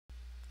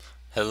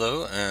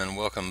Hello and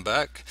welcome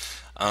back.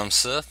 I'm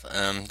Seth,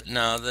 and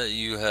now that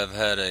you have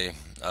had a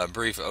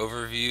brief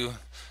overview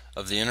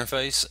of the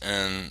interface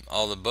and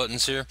all the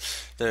buttons here,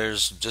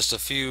 there's just a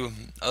few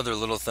other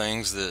little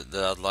things that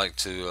I'd like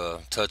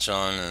to touch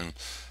on and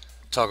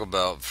talk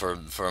about for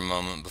a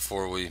moment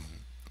before we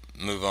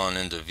move on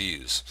into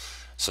views.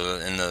 So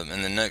in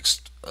the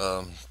next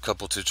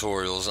couple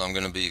tutorials, I'm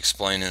going to be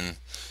explaining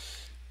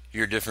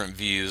your different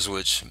views,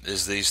 which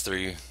is these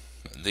three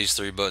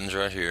buttons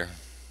right here.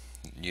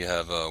 You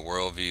have a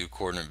world view,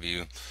 coordinate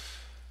view,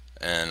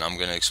 and I'm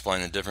going to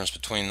explain the difference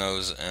between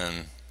those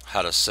and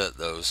how to set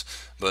those.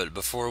 But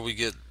before we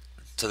get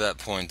to that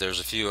point,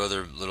 there's a few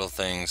other little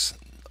things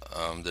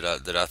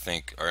that I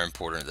think are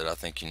important that I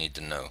think you need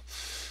to know.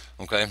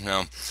 Okay,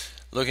 now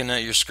looking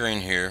at your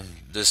screen here,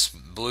 this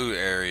blue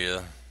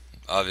area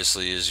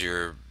obviously is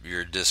your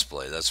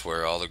display. That's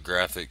where all the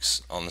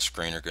graphics on the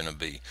screen are going to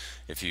be.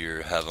 If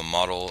you have a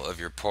model of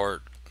your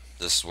part,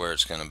 this is where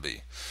it's going to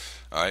be.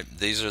 Alright,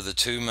 these are the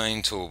two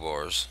main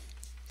toolbars.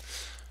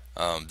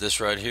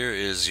 This right here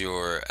is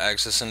your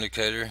axis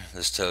indicator.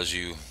 This tells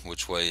you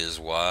which way is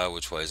Y,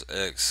 which way is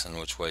X, and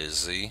which way is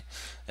Z.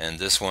 And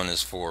this one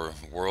is for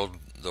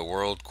the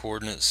world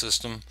coordinate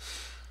system.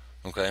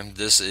 Okay,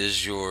 this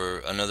is your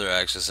another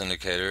axis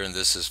indicator, and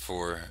this is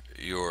for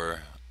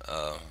your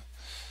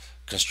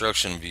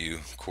construction view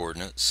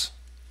coordinates.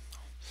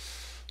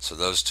 So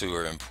those two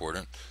are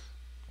important.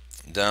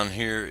 Down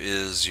here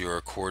is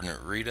your coordinate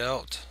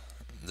readout.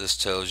 This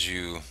tells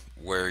you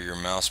where your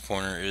mouse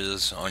pointer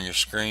is on your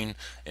screen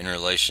in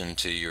relation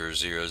to your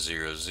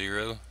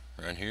 000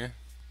 right here.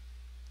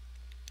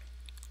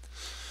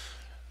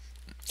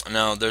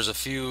 Now there's a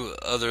few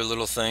other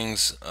little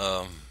things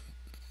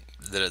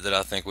that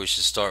I think we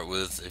should start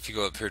with. If you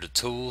go up here to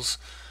tools,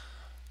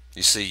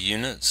 you see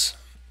units.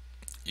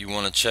 You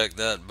want to check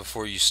that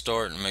before you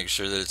start and make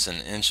sure that it's in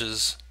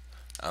inches.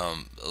 A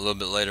little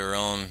bit later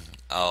on,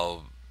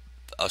 I'll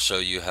show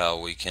you how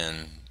we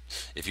can,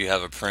 if you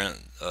have a print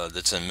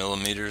that's in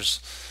millimeters,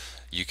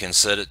 you can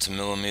set it to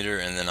millimeter,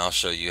 and then I'll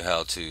show you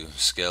how to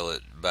scale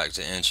it back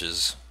to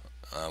inches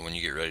when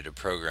you get ready to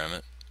program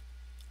it.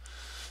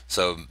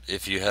 So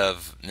if you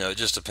have, it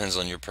just depends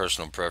on your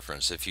personal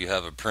preference. If you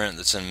have a print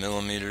that's in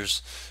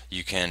millimeters,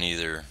 you can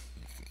either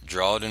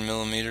draw it in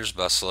millimeters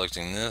by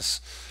selecting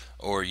this,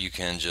 or you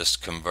can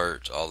just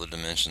convert all the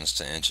dimensions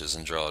to inches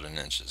and draw it in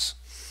inches.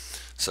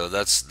 So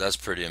that's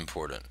pretty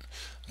important.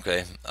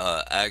 Okay,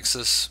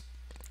 axis,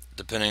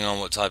 depending on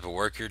what type of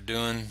work you're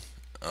doing,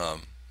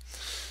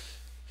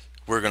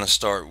 we're going to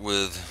start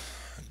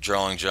with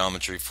drawing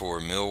geometry for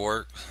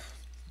millwork.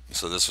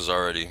 So this was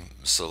already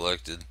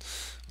selected,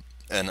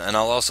 and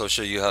I'll also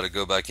show you how to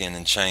go back in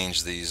and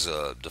change these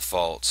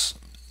defaults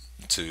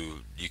to,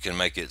 you can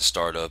make it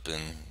start up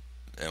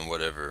in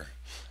whatever,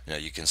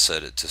 you can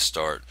set it to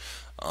start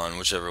on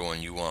whichever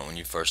one you want when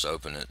you first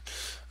open it.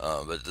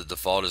 But the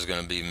default is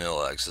going to be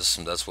mill axis,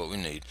 and that's what we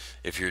need.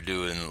 If you're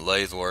doing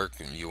lathe work,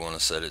 you want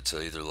to set it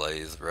to either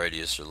lathe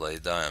radius or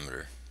lathe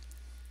diameter.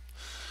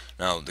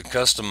 Now the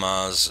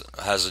customize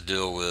has a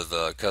deal with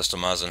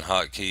customizing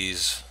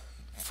hotkeys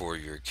for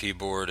your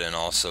keyboard and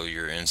also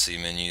your NC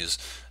menus,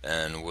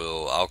 and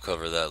I'll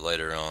cover that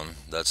later on.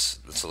 That's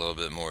a little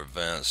bit more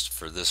advanced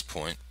for this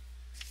point.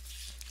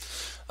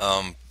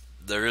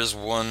 There is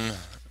one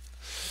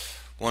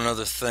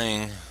other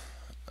thing,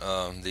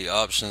 the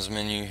options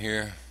menu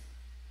here.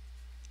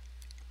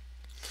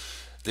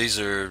 These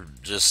are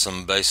just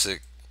some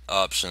basic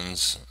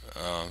options.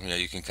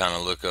 You can kind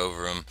of look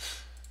over them.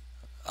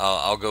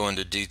 I'll go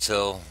into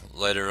detail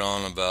later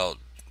on about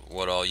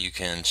what all you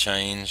can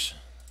change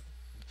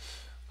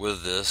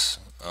with this.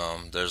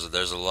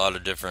 There's a lot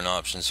of different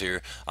options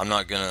here. I'm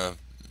not gonna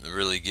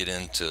really get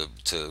into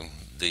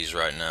these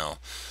right now,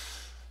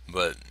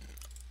 but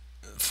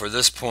for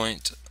this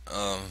point,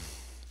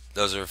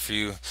 those are a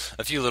few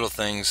little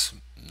things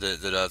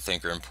that I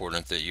think are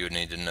important that you would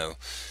need to know.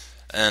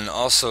 And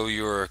also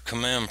your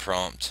command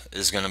prompt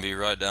is going to be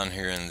right down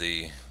here in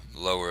the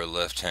lower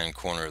left hand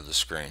corner of the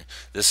screen.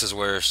 This is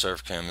where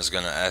Surfcam is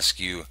going to ask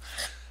you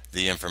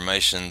the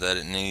information that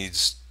it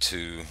needs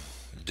to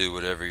do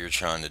whatever you're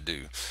trying to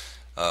do.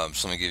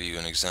 So let me give you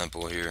an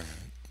example here.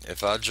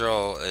 If I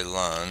draw a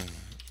line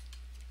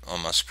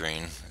on my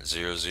screen,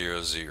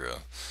 000,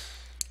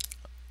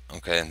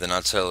 okay, and then I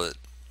tell it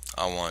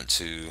I want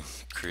to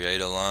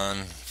create a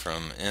line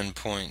from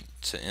endpoint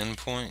to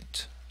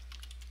endpoint.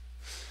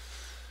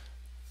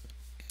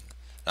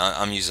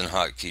 I'm using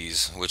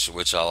hotkeys,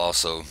 which I'll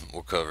also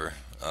will cover.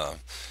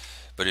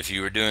 But if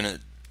you were doing it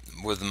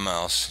with the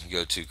mouse, you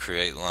go to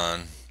create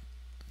line,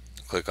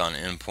 click on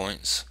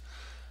endpoints,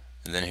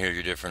 and then here are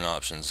your different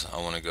options. I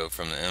want to go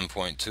from the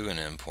endpoint to an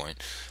endpoint.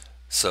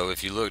 So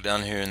if you look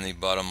down here in the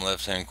bottom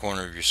left hand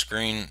corner of your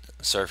screen,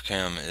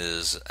 Surfcam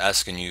is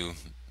asking you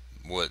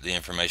what the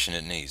information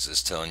it needs.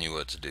 It's telling you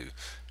what to do.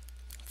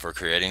 For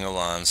creating a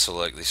line,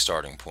 select the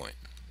starting point.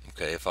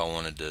 Okay, if I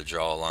wanted to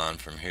draw a line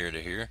from here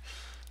to here,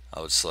 I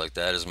would select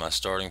that as my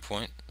starting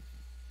point.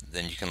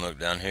 Then you can look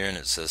down here and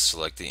it says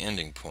select the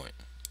ending point.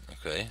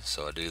 Okay,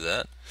 so I do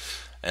that,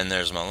 and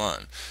there's my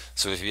line.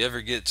 So if you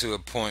ever get to a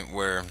point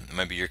where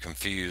maybe you're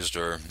confused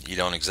or you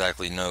don't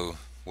exactly know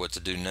what to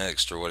do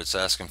next or what it's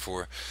asking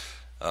for,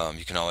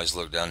 you can always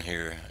look down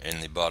here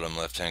in the bottom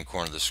left hand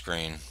corner of the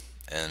screen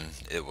and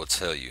it will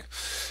tell you.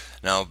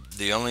 Now,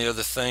 the only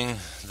other thing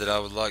that I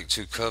would like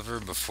to cover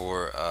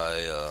before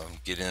I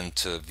get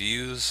into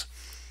views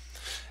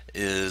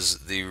is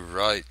the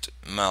right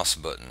mouse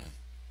button.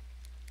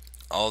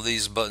 All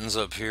these buttons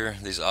up here,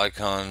 these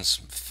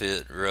icons,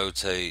 fit,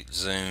 rotate,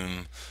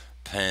 zoom,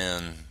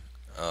 pan,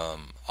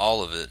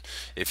 all of it,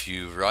 if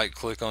you right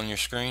click on your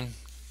screen,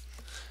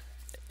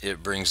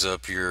 it brings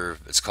up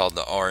it's called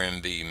the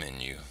RMB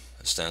menu.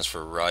 It stands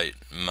for right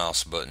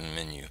mouse button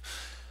menu.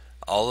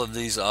 All of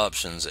these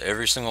options,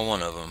 every single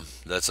one of them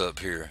that's up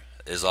here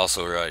is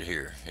also right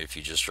here. If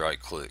you just right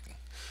click,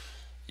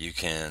 you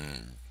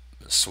can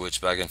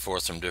switch back and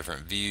forth from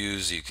different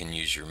views. You can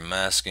use your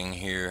masking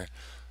here.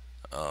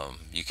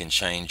 You can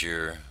change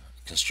your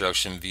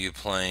construction view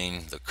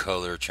plane, the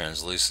color,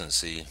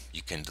 translucency.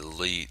 You can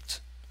delete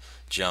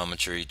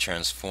geometry,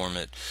 transform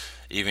it.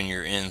 Even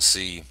your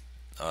NC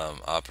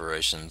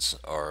operations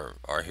are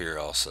here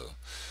also.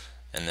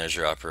 And there's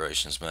your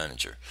operations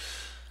manager.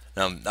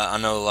 Now, I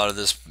know a lot of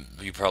this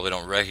you probably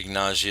don't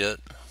recognize yet,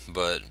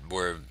 but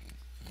we're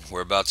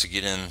about to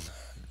get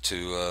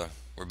into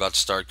we're about to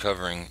start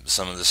covering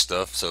some of this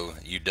stuff, so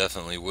you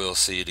definitely will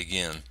see it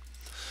again.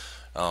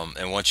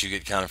 And once you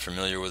get kind of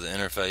familiar with the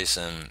interface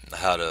and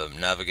how to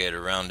navigate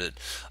around it,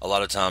 a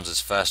lot of times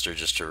it's faster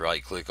just to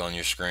right click on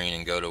your screen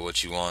and go to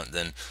what you want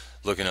than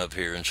looking up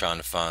here and trying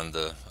to find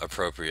the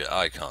appropriate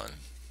icon.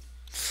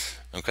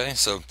 Okay,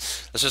 so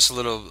that's just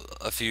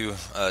a few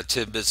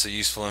tidbits of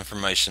useful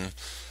information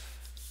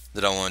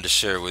that I wanted to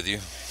share with you.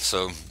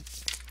 So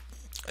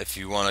if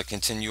you want to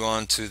continue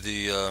on to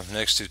the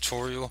next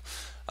tutorial,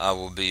 I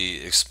will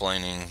be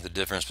explaining the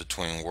difference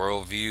between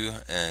world view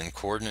and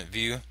coordinate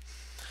view,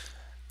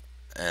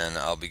 and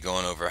I'll be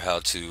going over how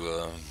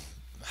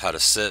to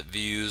set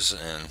views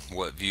and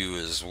what view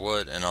is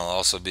what, and I'll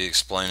also be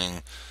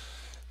explaining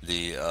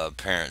the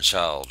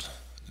parent-child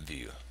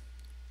view,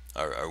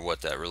 or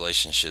what that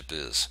relationship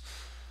is.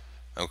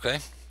 Okay,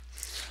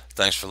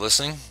 thanks for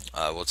listening.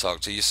 I will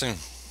talk to you soon.